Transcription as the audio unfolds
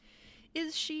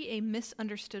Is she a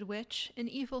misunderstood witch, an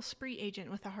evil spree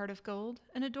agent with a heart of gold,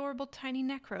 an adorable tiny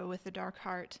necro with a dark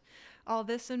heart? All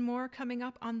this and more coming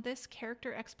up on this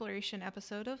character exploration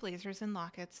episode of Lasers and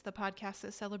Lockets, the podcast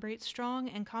that celebrates strong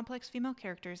and complex female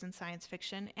characters in science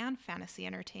fiction and fantasy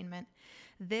entertainment.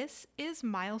 This is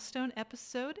milestone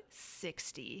episode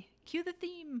 60. Cue the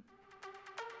theme.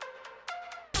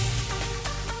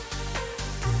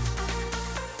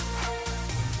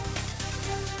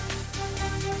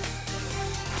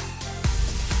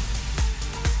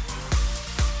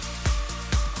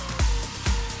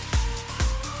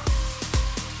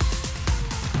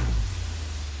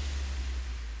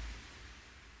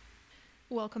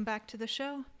 Welcome back to the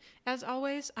show. As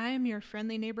always, I am your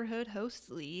friendly neighborhood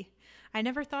host, Lee. I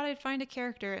never thought I'd find a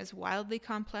character as wildly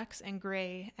complex and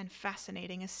gray and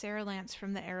fascinating as Sarah Lance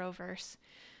from the Arrowverse.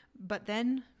 But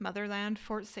then Motherland,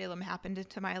 Fort Salem happened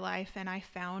into my life and I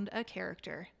found a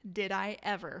character. Did I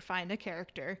ever find a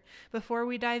character? Before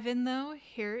we dive in though,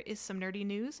 here is some nerdy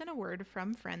news and a word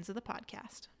from friends of the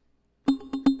podcast.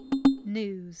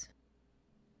 News.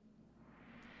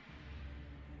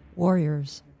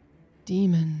 Warriors.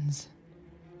 Demons.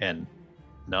 And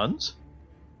nuns?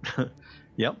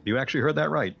 Yep, you actually heard that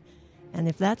right. And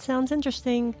if that sounds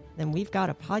interesting, then we've got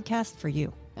a podcast for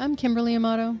you. I'm Kimberly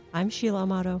Amato. I'm Sheila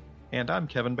Amato. And I'm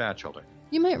Kevin Batchelder.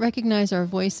 You might recognize our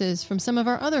voices from some of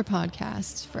our other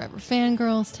podcasts, Forever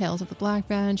Fangirls, Tales of the Black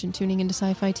Badge, and Tuning into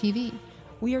Sci-Fi TV.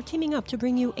 We are teaming up to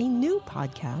bring you a new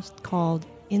podcast called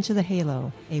Into the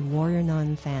Halo, a Warrior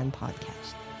Nun fan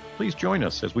podcast. Please join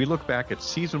us as we look back at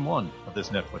Season 1 of this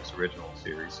Netflix original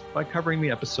series by covering the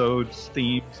episodes,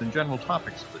 themes, and general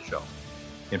topics of the show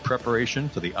in preparation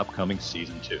for the upcoming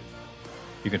Season 2.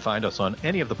 You can find us on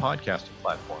any of the podcasting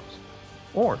platforms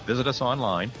or visit us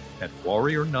online at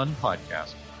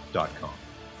warriornunpodcast.com.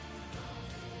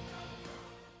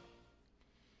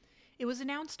 It was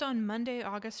announced on Monday,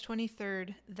 August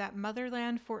 23rd, that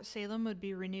Motherland, Fort Salem would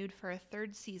be renewed for a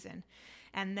third season.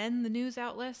 And then the news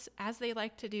outlets, as they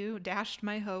like to do, dashed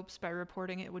my hopes by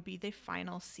reporting it would be the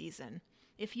final season.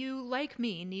 If you, like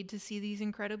me, need to see these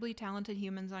incredibly talented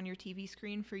humans on your TV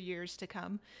screen for years to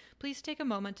come, please take a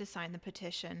moment to sign the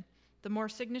petition. The more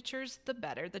signatures, the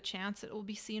better the chance it will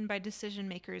be seen by decision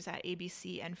makers at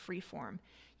ABC and Freeform.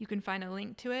 You can find a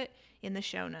link to it in the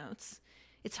show notes.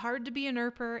 It's hard to be an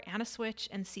ERPer and a Switch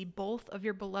and see both of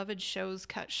your beloved shows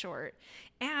cut short.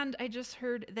 And I just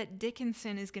heard that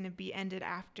Dickinson is going to be ended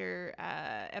after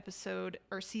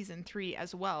season 3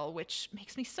 as well, which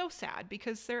makes me so sad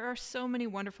because there are so many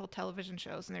wonderful television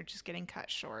shows and they're just getting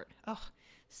cut short. Oh,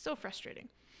 so frustrating.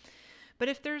 But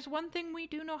if there's one thing we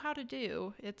do know how to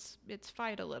do, it's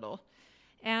fight a little.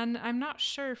 And I'm not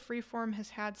sure Freeform has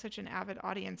had such an avid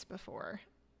audience before.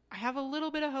 I have a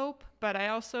little bit of hope, but I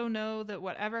also know that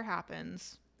whatever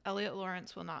happens, Elliot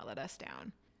Lawrence will not let us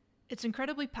down. It's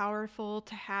incredibly powerful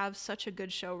to have such a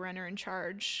good showrunner in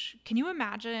charge. Can you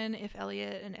imagine if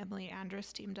Elliot and Emily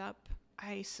Andress teamed up?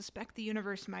 I suspect the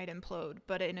universe might implode,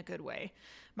 but in a good way.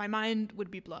 My mind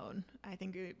would be blown. I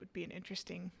think it would be an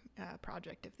interesting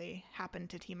project if they happened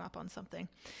to team up on something.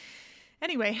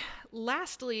 Anyway,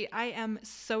 lastly, I am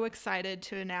so excited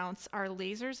to announce our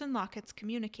Lasers and Lockets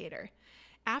Communicator.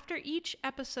 After each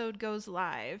episode goes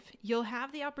live, you'll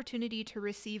have the opportunity to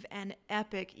receive an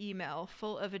epic email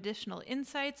full of additional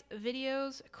insights,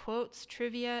 videos, quotes,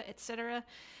 trivia, etc.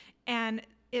 And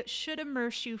it should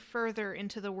immerse you further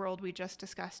into the world we just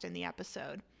discussed in the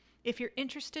episode. If you're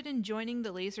interested in joining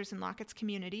the Lasers and Lockets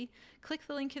community, click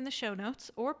the link in the show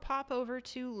notes or pop over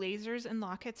to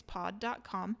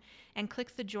lasersandlocketspod.com and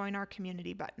click the Join Our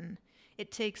Community button. It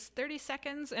takes 30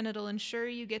 seconds and it'll ensure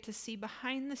you get to see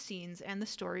behind the scenes and the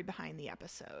story behind the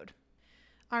episode.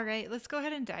 All right, let's go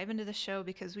ahead and dive into the show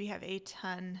because we have a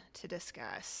ton to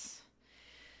discuss.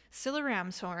 Scylla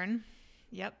Ramshorn,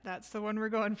 yep, that's the one we're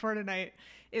going for tonight,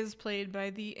 is played by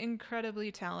the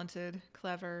incredibly talented,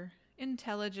 clever,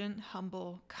 intelligent,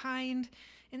 humble, kind,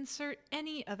 insert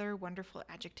any other wonderful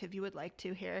adjective you would like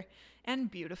to here,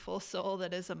 and beautiful soul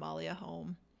that is Amalia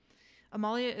Holm.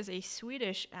 Amalia is a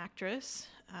Swedish actress,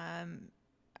 and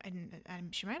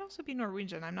she might also be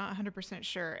Norwegian. I'm not 100%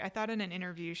 sure. I thought in an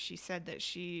interview she said that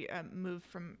she moved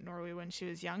from Norway when she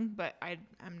was young, but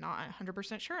I'm not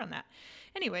 100% sure on that.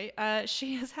 Anyway,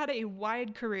 she has had a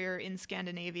wide career in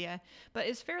Scandinavia, but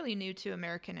is fairly new to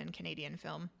American and Canadian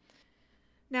film.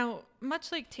 Now,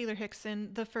 much like Taylor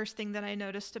Hickson, the first thing that I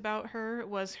noticed about her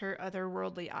was her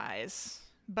otherworldly eyes.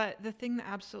 But the thing that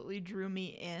absolutely drew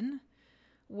me in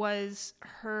was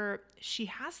she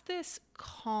has this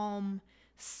calm,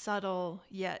 subtle,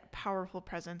 yet powerful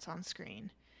presence on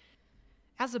screen.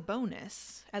 As a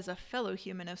bonus, as a fellow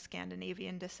human of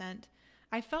Scandinavian descent,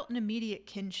 I felt an immediate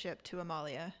kinship to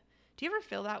Amalia. Do you ever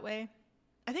feel that way?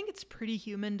 I think it's pretty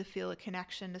human to feel a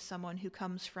connection to someone who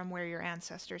comes from where your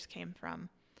ancestors came from.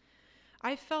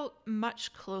 I felt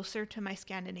much closer to my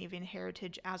Scandinavian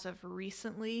heritage as of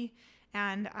recently,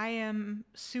 and I am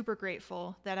super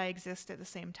grateful that I exist at the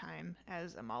same time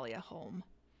as Amalia Holm.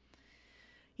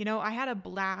 You know, I had a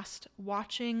blast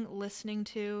watching, listening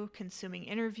to, consuming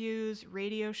interviews,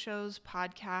 radio shows,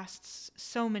 podcasts,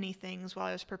 so many things while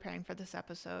I was preparing for this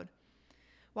episode.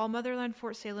 While Motherland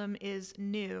Fort Salem is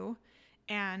new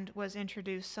and was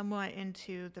introduced somewhat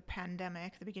into the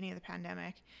pandemic, the beginning of the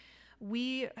pandemic,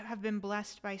 we have been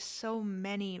blessed by so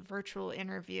many virtual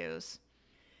interviews.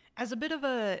 As a bit of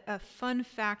a fun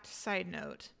fact side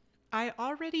note, I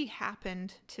already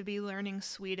happened to be learning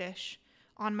Swedish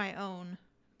on my own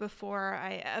before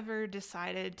I ever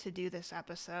decided to do this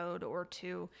episode or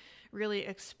to really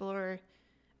explore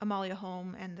Amalia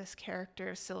Holm and this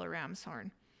character, Scylla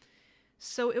Ramshorn.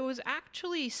 So it was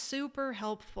actually super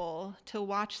helpful to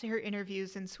watch her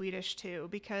interviews in Swedish too,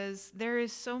 because there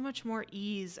is so much more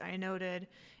ease, I noted,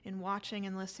 in watching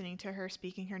and listening to her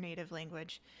speaking her native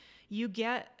language. You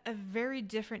get a very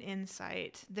different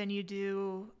insight than you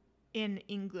do in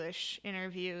English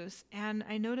interviews, and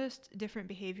I noticed different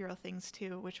behavioral things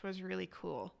too, which was really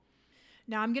cool.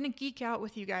 Now I'm going to geek out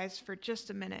with you guys for just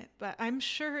a minute, but I'm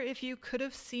sure if you could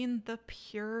have seen the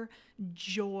pure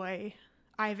joy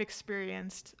I've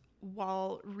experienced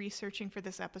while researching for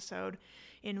this episode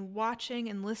in watching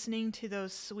and listening to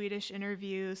those Swedish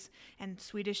interviews and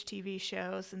Swedish TV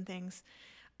shows and things.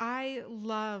 I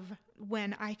love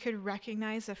when I could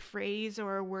recognize a phrase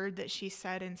or a word that she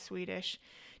said in Swedish.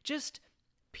 Just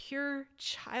pure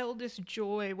childish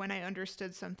joy when I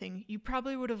understood something. You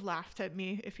probably would have laughed at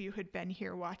me if you had been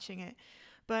here watching it.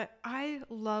 But I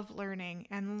love learning,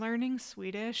 and learning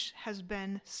Swedish has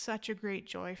been such a great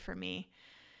joy for me.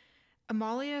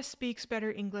 Amalia speaks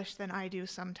better English than I do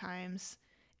sometimes,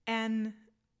 and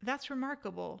that's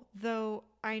remarkable, though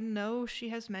I know she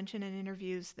has mentioned in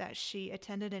interviews that she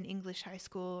attended an English high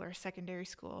school or secondary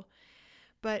school.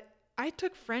 But I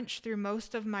took French through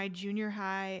most of my junior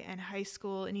high and high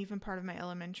school and even part of my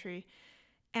elementary,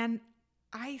 and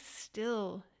I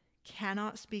still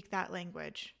cannot speak that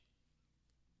language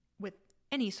with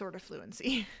any sort of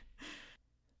fluency.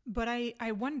 But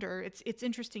I wonder, it's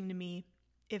interesting to me,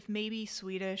 if maybe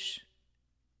Swedish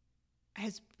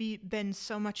has been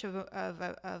so much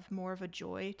of more of a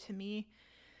joy to me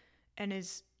and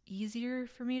is easier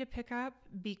for me to pick up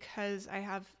because I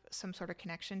have some sort of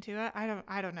connection to it.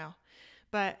 I don't know.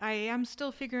 But I am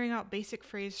still figuring out basic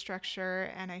phrase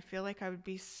structure, and I feel like I would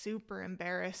be super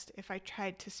embarrassed if I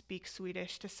tried to speak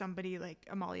Swedish to somebody like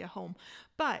Amalia Holm.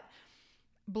 But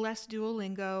bless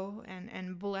Duolingo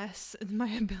and bless my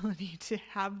ability to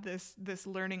have this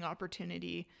learning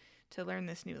opportunity to learn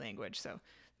this new language. So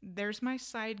there's my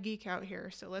side geek out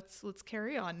here. So let's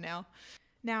carry on now.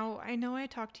 Now, I know I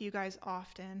talk to you guys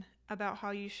often about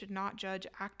how you should not judge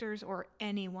actors or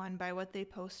anyone by what they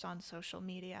post on social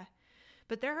media.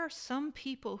 But there are some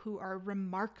people who are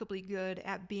remarkably good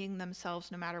at being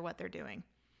themselves no matter what they're doing.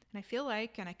 And I feel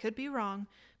like, and I could be wrong,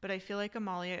 but I feel like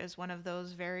Amalia is one of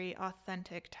those very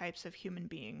authentic types of human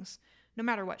beings, no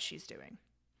matter what she's doing.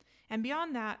 And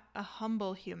beyond that, a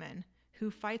humble human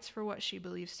who fights for what she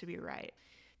believes to be right.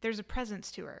 There's a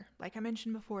presence to her. Like I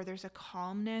mentioned before, there's a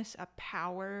calmness, a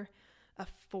power, a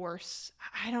force.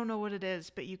 I don't know what it is,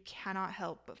 but you cannot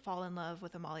help but fall in love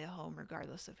with Amalia Holm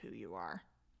regardless of who you are.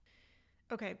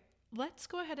 Okay, let's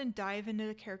go ahead and dive into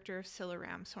the character of Scylla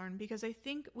Ramshorn, because I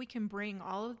think we can bring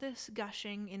all of this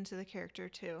gushing into the character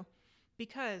too.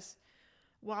 Because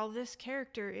while this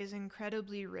character is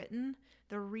incredibly written,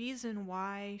 the reason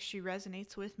why she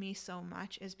resonates with me so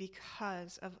much is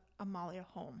because of Amalia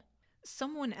Holm.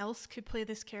 Someone else could play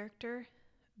this character,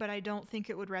 but I don't think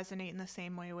it would resonate in the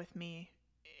same way with me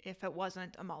if it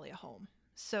wasn't Amalia Holm.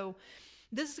 So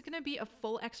this is going to be a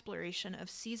full exploration of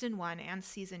Season 1 and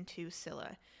Season 2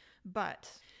 Scylla, but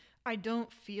I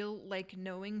don't feel like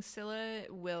knowing Scylla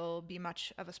will be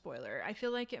much of a spoiler. I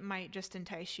feel like it might just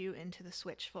entice you into the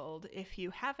Switchfold if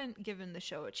you haven't given the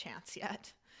show a chance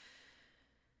yet.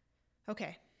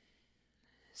 Okay,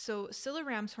 so Scylla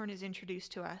Ramshorn is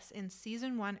introduced to us in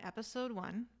Season 1, Episode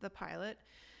 1, the pilot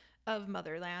of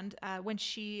Motherland, when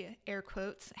she, air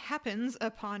quotes, happens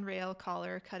upon Rael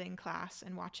Collar cutting class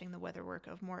and watching the weatherwork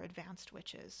of more advanced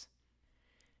witches.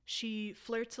 She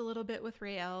flirts a little bit with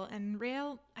Rael, and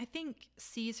Rael, I think,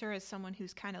 sees her as someone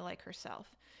who's kind of like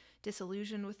herself,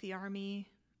 disillusioned with the army,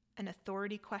 an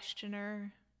authority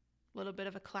questioner, a little bit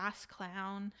of a class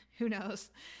clown, who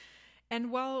knows. And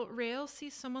while Rael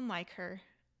sees someone like her,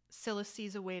 Scylla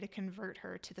sees a way to convert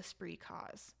her to the spree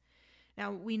cause.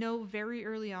 Now, we know very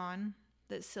early on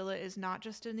that Scylla is not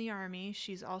just in the army,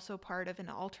 she's also part of an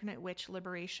alternate witch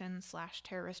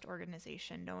liberation/terrorist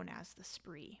organization known as the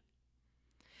Spree.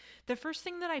 The first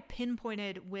thing that I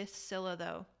pinpointed with Scylla,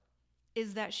 though,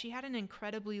 is that she had an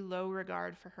incredibly low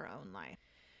regard for her own life.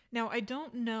 Now, I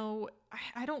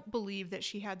don't believe that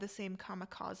she had the same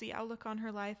kamikaze outlook on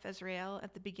her life as Rael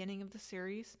at the beginning of the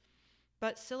series,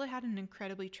 but Scylla had an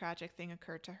incredibly tragic thing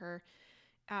occur to her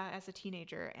as a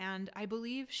teenager, and I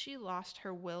believe she lost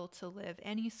her will to live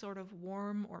any sort of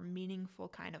warm or meaningful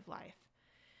kind of life.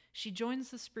 She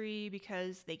joins the Spree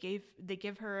because they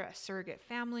give her a surrogate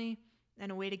family and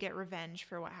a way to get revenge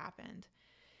for what happened.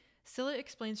 Scylla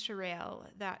explains to Rael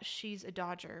that she's a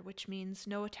dodger, which means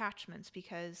no attachments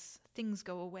because things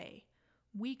go away.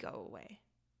 We go away.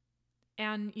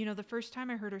 And, the first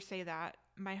time I heard her say that,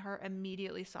 my heart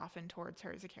immediately softened towards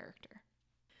her as a character.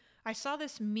 I saw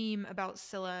this meme about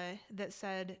Scylla that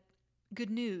said,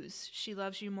 "Good news, she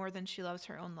loves you more than she loves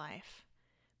her own life.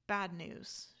 Bad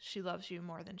news, she loves you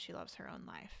more than she loves her own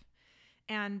life."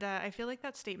 And I feel like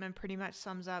that statement pretty much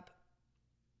sums up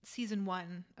season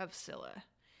 1 of Scylla.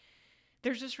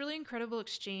 There's this really incredible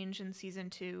exchange in season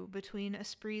 2 between a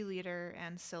Spree leader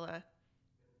and Scylla.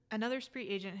 Another Spree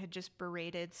agent had just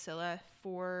berated Scylla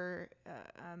for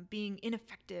being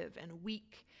ineffective and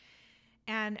weak.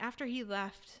 And after he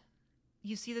left,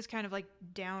 you see this kind of like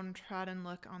downtrodden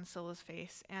look on Scylla's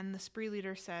face. And the Spree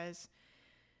leader says,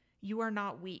 "You are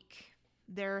not weak.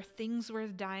 There are things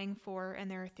worth dying for,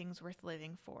 and there are things worth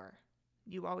living for.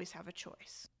 You always have a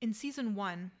choice." In season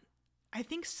 1, I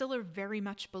think Scylla very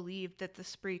much believed that the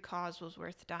Spree cause was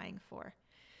worth dying for.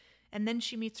 And then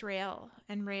she meets Rael,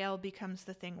 and Rael becomes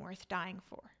the thing worth dying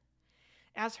for.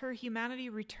 As her humanity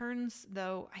returns,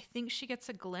 though, I think she gets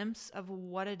a glimpse of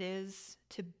what it is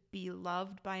to be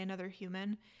loved by another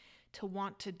human, to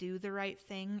want to do the right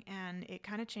thing, and it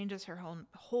kind of changes her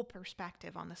whole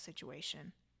perspective on the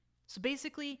situation. So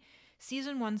basically,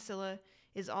 season 1 Scylla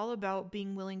is all about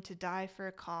being willing to die for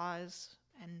a cause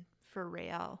and for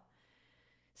Rael.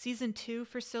 Season 2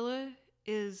 for Scylla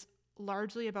is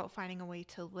largely about finding a way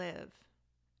to live.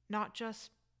 Not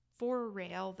just for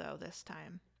Rael, though, this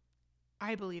time.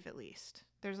 I believe, at least.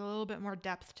 There's a little bit more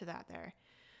depth to that there.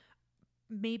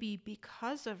 Maybe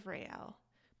because of Rael,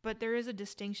 but there is a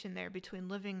distinction there between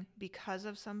living because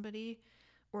of somebody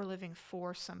or living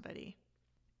for somebody.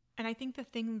 And I think the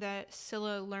thing that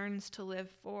Scylla learns to live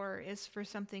for is for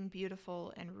something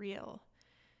beautiful and real,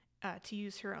 to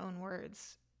use her own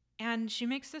words. And she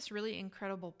makes this really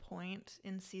incredible point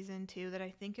in season 2 that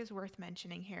I think is worth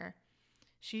mentioning here.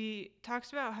 She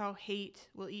talks about how hate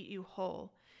will eat you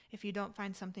whole if you don't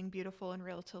find something beautiful and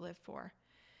real to live for.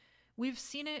 We've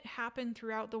seen it happen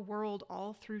throughout the world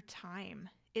all through time.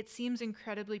 It seems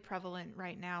incredibly prevalent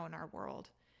right now in our world.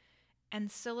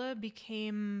 And Scylla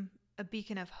became a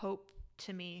beacon of hope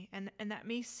to me, and that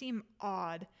may seem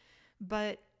odd,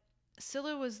 but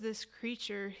Scylla was this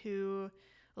creature who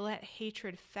let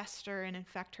hatred fester and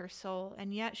infect her soul,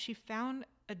 and yet she found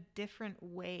a different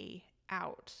way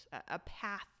out, a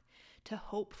path to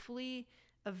hopefully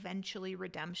eventually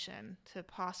redemption, to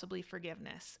possibly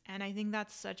forgiveness. And I think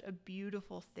that's such a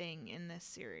beautiful thing in this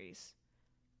series.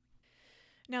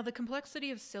 Now, the complexity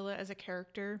of Scylla as a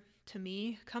character, to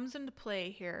me, comes into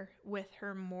play here with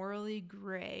her morally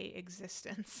gray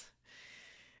existence.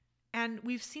 And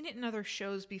we've seen it in other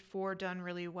shows before done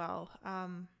really well.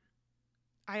 When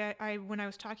I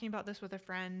was talking about this with a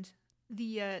friend,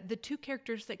 the two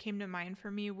characters that came to mind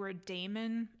for me were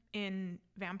Damon in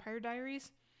Vampire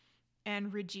Diaries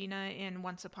and Regina in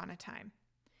Once Upon a Time.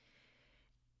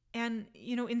 And,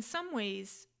 in some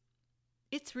ways,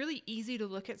 it's really easy to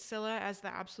look at Scylla as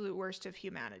the absolute worst of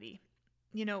humanity.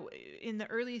 In the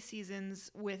early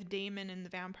seasons with Damon in the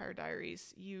Vampire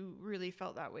Diaries, you really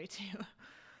felt that way too.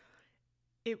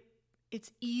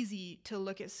 It's easy to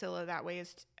look at Scylla that way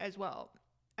as well,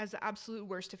 as the absolute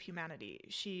worst of humanity.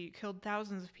 She killed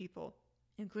thousands of people,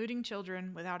 including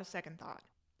children, without a second thought.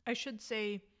 I should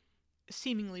say,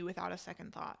 seemingly without a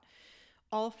second thought,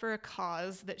 all for a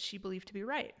cause that she believed to be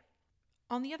right.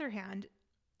 On the other hand,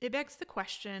 it begs the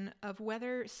question of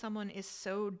whether someone is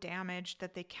so damaged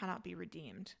that they cannot be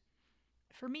redeemed.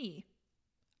 For me,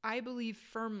 I believe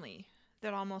firmly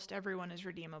that almost everyone is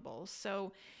redeemable,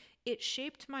 so it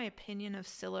shaped my opinion of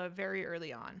Scylla very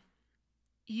early on.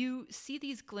 You see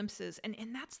these glimpses, and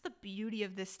that's the beauty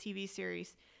of this TV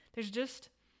series. There's just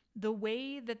the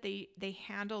way that they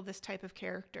handle this type of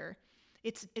character.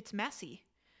 It's messy.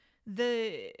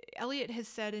 Elliot has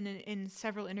said in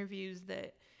several interviews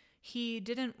that He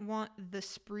didn't want the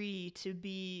spree to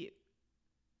be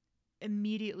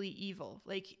immediately evil.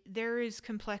 Like, there is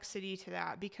complexity to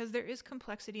that, because there is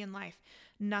complexity in life.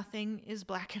 Nothing is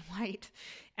black and white.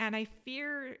 And I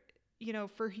fear,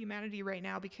 for humanity right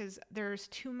now, because there's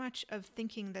too much of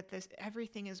thinking that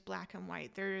everything is black and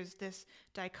white. There is this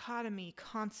dichotomy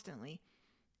constantly.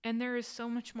 And there is so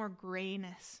much more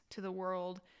grayness to the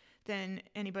world than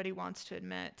anybody wants to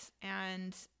admit.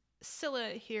 And Scylla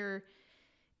here,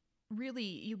 really,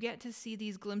 you get to see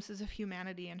these glimpses of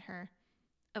humanity in her,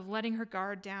 of letting her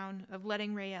guard down, of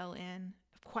letting Raelle in,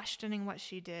 of questioning what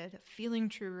she did, of feeling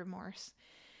true remorse.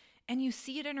 And you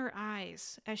see it in her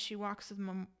eyes as she walks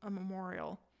a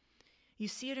memorial. You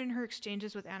see it in her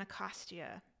exchanges with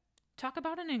Anacostia. Talk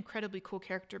about an incredibly cool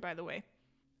character, by the way.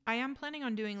 I am planning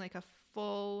on doing like a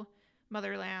full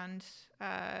Motherland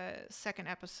second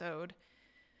episode,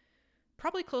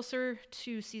 probably closer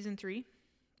to season 3,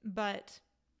 but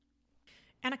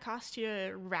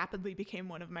Anacostia rapidly became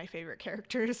one of my favorite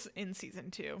characters in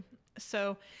season 2.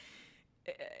 So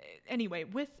anyway,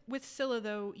 with Scylla,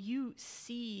 though, you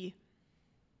see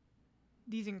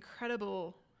these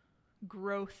incredible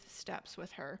growth steps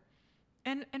with her.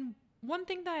 And one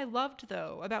thing that I loved,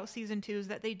 though, about season 2 is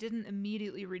that they didn't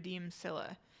immediately redeem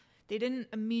Scylla. They didn't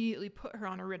immediately put her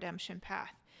on a redemption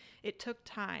path. It took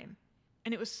time,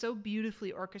 and it was so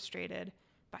beautifully orchestrated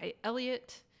by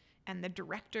Elliot and the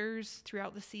directors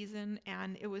throughout the season,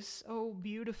 and it was so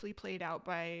beautifully played out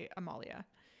by Amalia.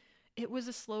 It was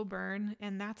a slow burn,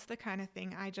 and that's the kind of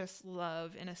thing I just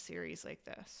love in a series like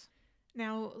this.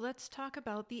 Now, let's talk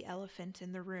about the elephant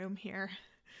in the room here.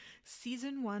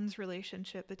 Season 1's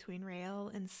relationship between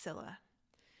Raelle and Scylla.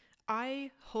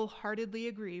 I wholeheartedly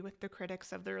agree with the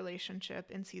critics of the relationship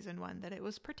in season 1 that it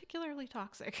was particularly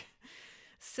toxic.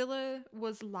 Scylla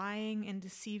was lying and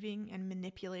deceiving and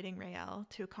manipulating Raelle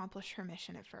to accomplish her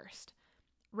mission at first.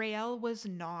 Raelle was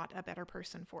not a better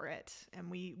person for it, and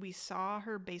we saw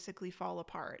her basically fall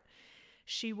apart.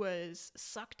 She was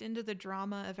sucked into the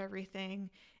drama of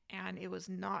everything, and it was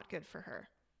not good for her.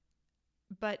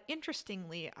 But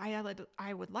interestingly,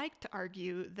 I would like to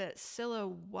argue that Scylla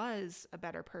was a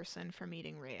better person for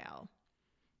meeting Raelle.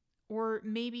 Or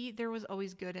maybe there was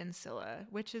always good in Scylla,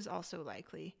 which is also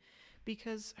likely,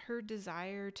 because her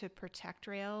desire to protect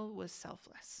Raelle was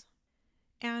selfless.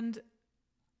 And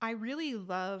I really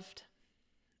loved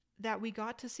that we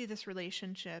got to see this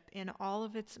relationship in all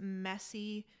of its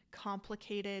messy,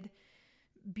 complicated,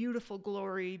 beautiful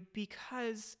glory,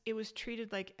 because it was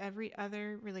treated like every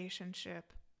other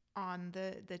relationship on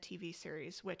the TV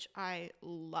series, which I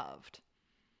loved.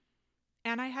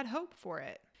 And I had hope for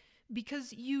it,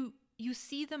 because you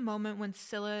see the moment when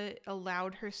Scylla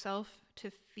allowed herself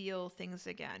to feel things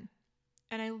again.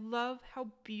 And I love how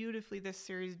beautifully this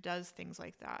series does things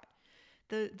like that.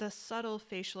 The subtle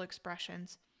facial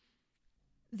expressions,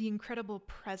 the incredible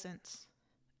presence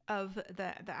of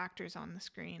the actors on the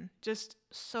screen. Just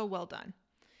so well done.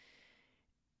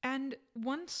 And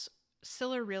once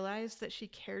Scylla realized that she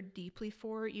cared deeply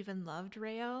for, even loved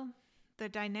Raelle, the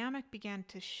dynamic began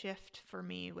to shift for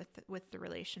me with the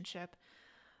relationship.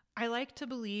 I like to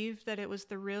believe that it was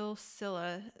the real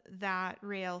Scylla that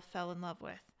Raelle fell in love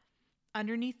with.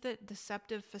 Underneath the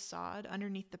deceptive facade,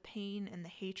 underneath the pain and the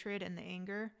hatred and the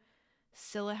anger,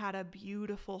 Scylla had a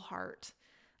beautiful heart.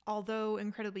 Although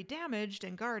incredibly damaged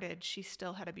and guarded, she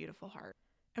still had a beautiful heart.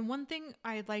 And one thing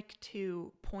I'd like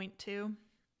to point to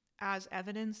as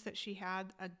evidence that she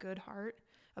had a good heart,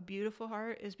 a beautiful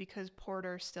heart, is because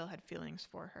Porter still had feelings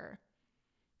for her.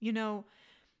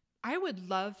 I would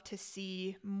love to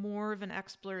see more of an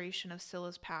exploration of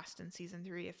Scylla's past in season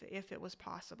 3 if it was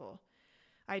possible.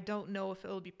 I don't know if it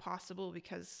will be possible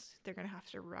because they're going to have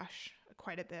to rush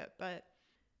quite a bit, but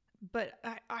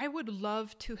I would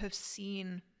love to have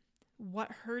seen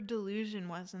what her delusion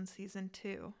was in season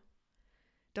 2.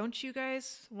 Don't you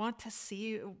guys want to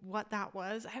see what that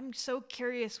was? I'm so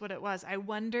curious what it was. I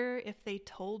wonder if they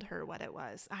told her what it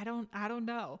was. I don't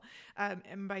know.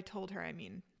 And by told her, I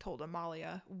mean told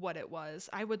Amalia what it was.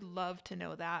 I would love to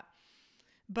know that.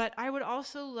 But I would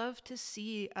also love to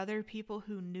see other people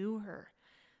who knew her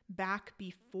back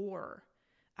before,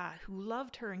 who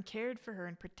loved her and cared for her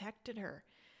and protected her.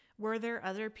 Were there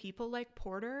other people like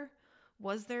Porter?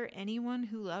 Was there anyone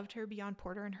who loved her beyond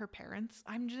Porter and her parents?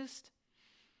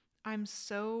 I'm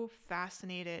so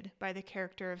fascinated by the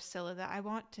character of Scylla that I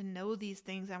want to know these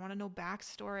things. I want to know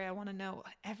backstory. I want to know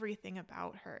everything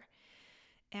about her.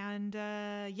 And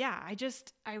I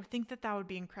think that would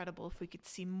be incredible if we could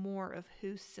see more of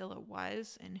who Scylla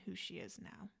was and who she is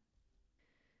now.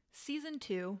 Season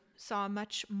 2 saw a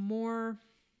much more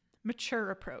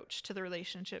mature approach to the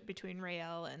relationship between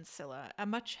Raelle and Scylla, a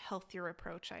much healthier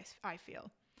approach, I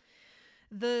feel.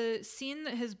 The scene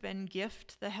that has been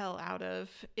giffed the hell out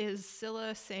of is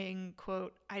Scylla saying,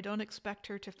 quote, "I don't expect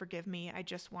her to forgive me, I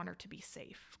just want her to be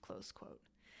safe," close quote.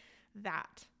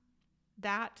 That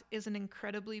is an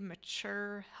incredibly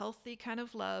mature, healthy kind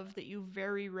of love that you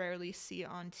very rarely see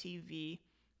on TV,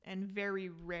 and very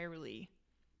rarely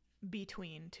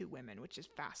between two women, which is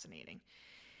fascinating.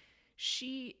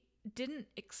 She didn't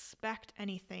expect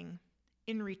anything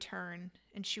in return,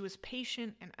 and she was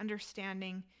patient and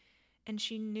understanding, and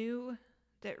she knew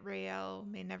that Raelle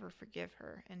may never forgive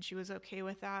her, and she was okay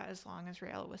with that as long as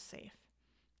Raelle was safe.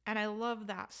 And I love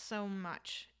that so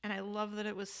much, and I love that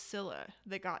it was Scylla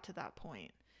that got to that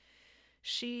point.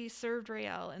 She served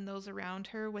Raelle and those around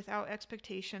her without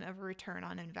expectation of a return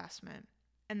on investment.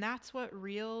 And that's what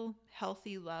real,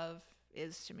 healthy love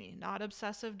is to me. Not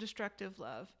obsessive, destructive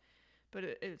love, but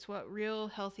it's what real,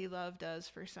 healthy love does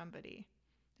for somebody.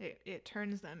 It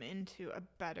turns them into a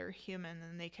better human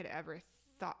than they could ever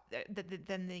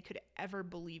than they could ever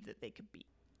believe that they could be.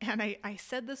 And I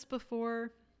said this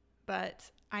before,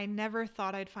 but I never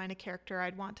thought I'd find a character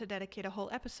I'd want to dedicate a whole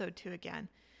episode to again.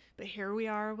 But here we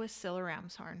are with Scylla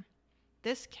Ramshorn.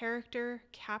 This character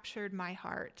captured my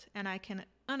heart, and I can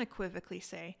unequivocally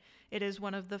say it is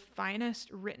one of the finest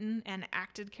written and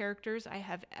acted characters I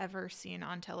have ever seen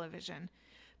on television.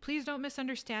 Please don't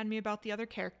misunderstand me about the other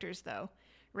characters, though.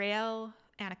 Raelle,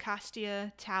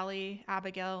 Anacostia, Tally,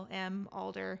 Abigail, M,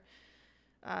 Alder,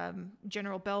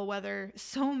 General Bellwether,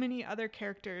 so many other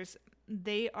characters.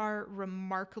 They are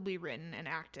remarkably written and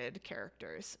acted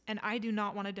characters, and I do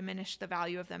not want to diminish the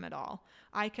value of them at all.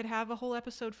 I could have a whole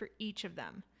episode for each of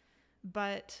them.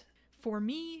 But for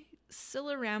me,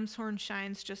 Scylla Ramshorn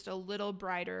shines just a little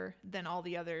brighter than all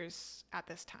the others at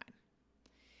this time.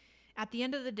 At the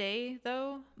end of the day,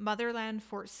 though, Motherland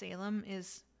Fort Salem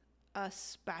is a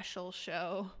special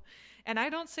show. And I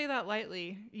don't say that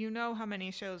lightly. You know how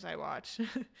many shows I watch.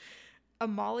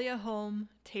 Amalia Holm,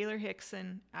 Taylor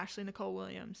Hickson, Ashley Nicole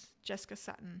Williams, Jessica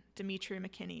Sutton, Demetria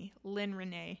McKinney, Lynn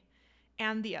Renee,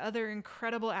 and the other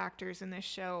incredible actors in this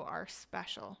show are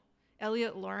special.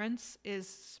 Elliot Lawrence is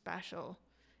special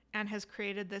and has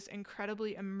created this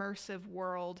incredibly immersive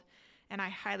world, and I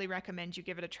highly recommend you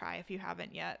give it a try if you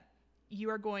haven't yet. You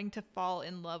are going to fall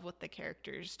in love with the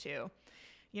characters too.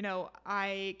 You know,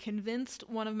 I convinced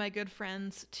one of my good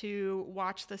friends to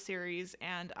watch the series,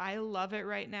 and I love it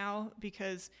right now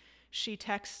because she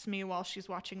texts me while she's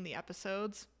watching the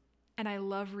episodes, and I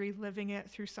love reliving it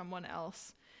through someone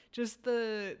else. Just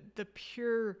the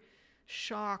pure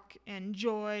shock and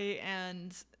joy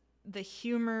and the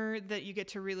humor that you get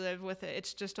to relive with it.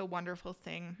 It's just a wonderful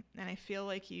thing, and I feel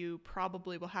like you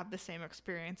probably will have the same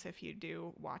experience if you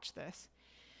do watch this.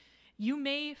 You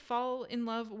may fall in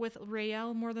love with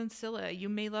Raelle more than Scylla. You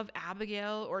may love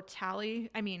Abigail or Tally.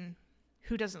 I mean,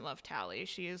 who doesn't love Tally?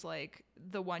 She is like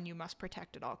the one you must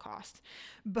protect at all costs.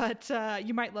 But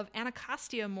you might love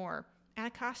Anacostia more.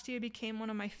 Anacostia became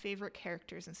one of my favorite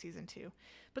characters in season 2.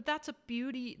 But that's the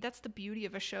beauty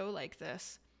of a show like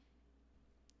this.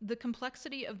 The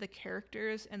complexity of the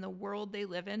characters and the world they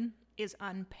live in is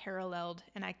unparalleled,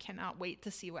 and I cannot wait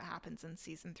to see what happens in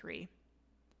season 3.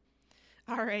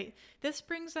 All right, this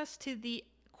brings us to the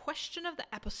question of the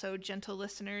episode, gentle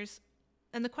listeners.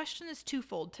 And the question is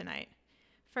twofold tonight.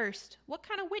 First, what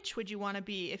kind of witch would you want to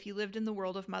be if you lived in the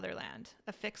world of Motherland?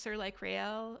 A fixer like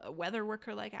Raelle, a weather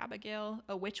worker like Abigail,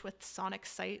 a witch with sonic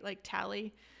sight like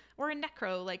Tally, or a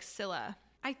necro like Scylla?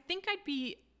 I think I'd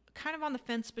be kind of on the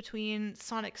fence between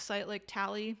sonic sight like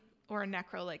Tally or a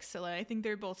necro like Scylla. I think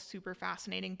they're both super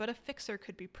fascinating, but a fixer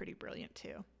could be pretty brilliant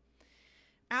too.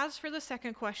 As for the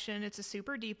second question, it's a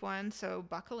super deep one, so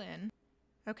buckle in.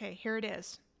 Okay, here it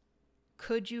is.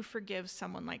 Could you forgive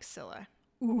someone like Scylla?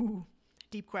 Ooh,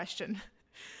 deep question.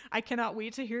 I cannot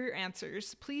wait to hear your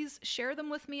answers. Please share them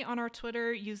with me on our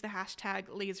Twitter. Use the hashtag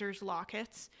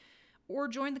 #LasersLockets, or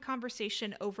join the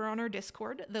conversation over on our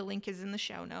Discord. The link is in the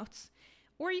show notes.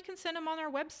 Or you can send them on our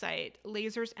website,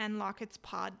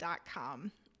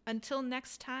 lasersandlocketspod.com. Until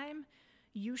next time,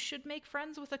 you should make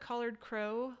friends with a collared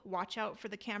crow, watch out for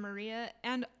the camarilla,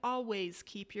 and always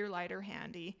keep your lighter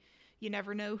handy. You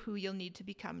never know who you'll need to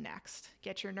become next.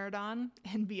 Get your nerd on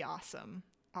and be awesome.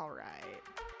 All right.